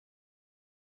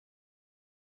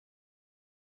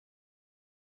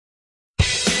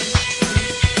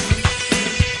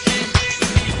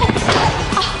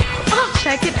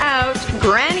Check it out.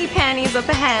 Granny panties up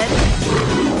ahead.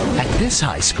 At this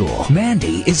high school,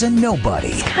 Mandy is a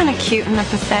nobody Kind of cute in a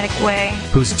pathetic way.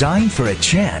 who's dying for a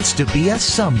chance to be a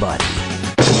somebody.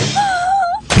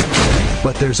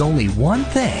 But there's only one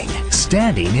thing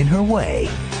standing in her way.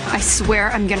 I swear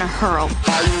I'm gonna hurl.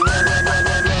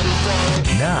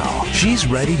 Now, she's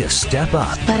ready to step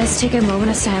up Let us take a moment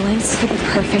of silence for the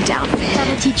perfect outfit.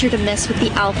 That'll teach her to mess with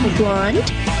the alpha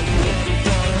blonde.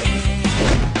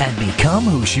 and become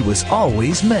who she was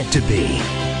always meant to be.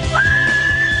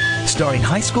 Starring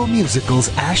High School Musical's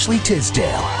Ashley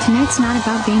Tisdale. Tonight's not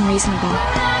about being reasonable.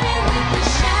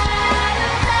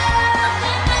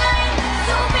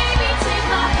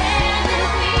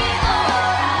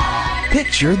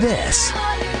 Picture this.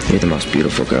 You're the most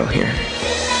beautiful girl here.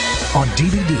 On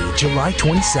DVD July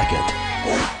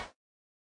 22nd.